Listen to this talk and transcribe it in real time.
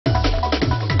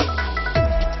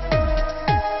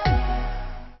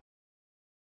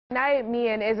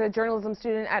Mian is a journalism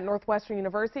student at Northwestern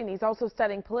University, and he's also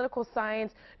studying political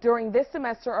science during this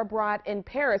semester abroad in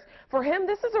Paris. For him,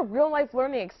 this is a real-life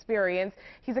learning experience.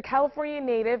 He's a California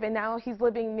native, and now he's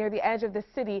living near the edge of the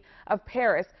city of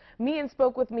Paris. Mian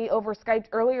spoke with me over Skype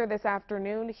earlier this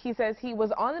afternoon. He says he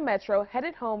was on the metro,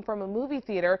 headed home from a movie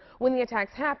theater when the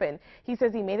attacks happened. He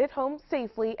says he made it home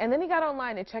safely, and then he got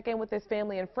online to check in with his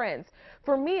family and friends.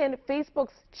 For Mian,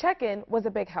 Facebook's check-in was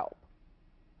a big help.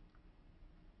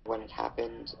 When it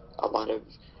happened, a lot of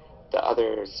the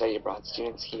other study abroad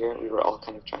students here, we were all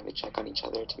kind of trying to check on each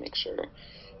other to make sure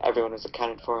everyone was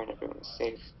accounted for and everyone was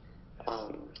safe.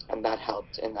 And that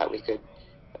helped in that we could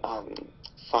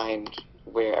find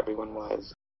where everyone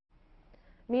was.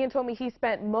 Mian told me he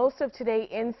spent most of today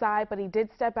inside, but he did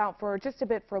step out for just a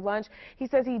bit for lunch. He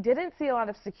says he didn't see a lot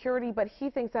of security, but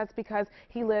he thinks that's because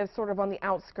he lives sort of on the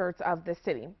outskirts of the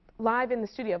city. Live in the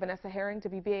studio, Vanessa Herring,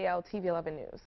 WBAL-TV 11 News.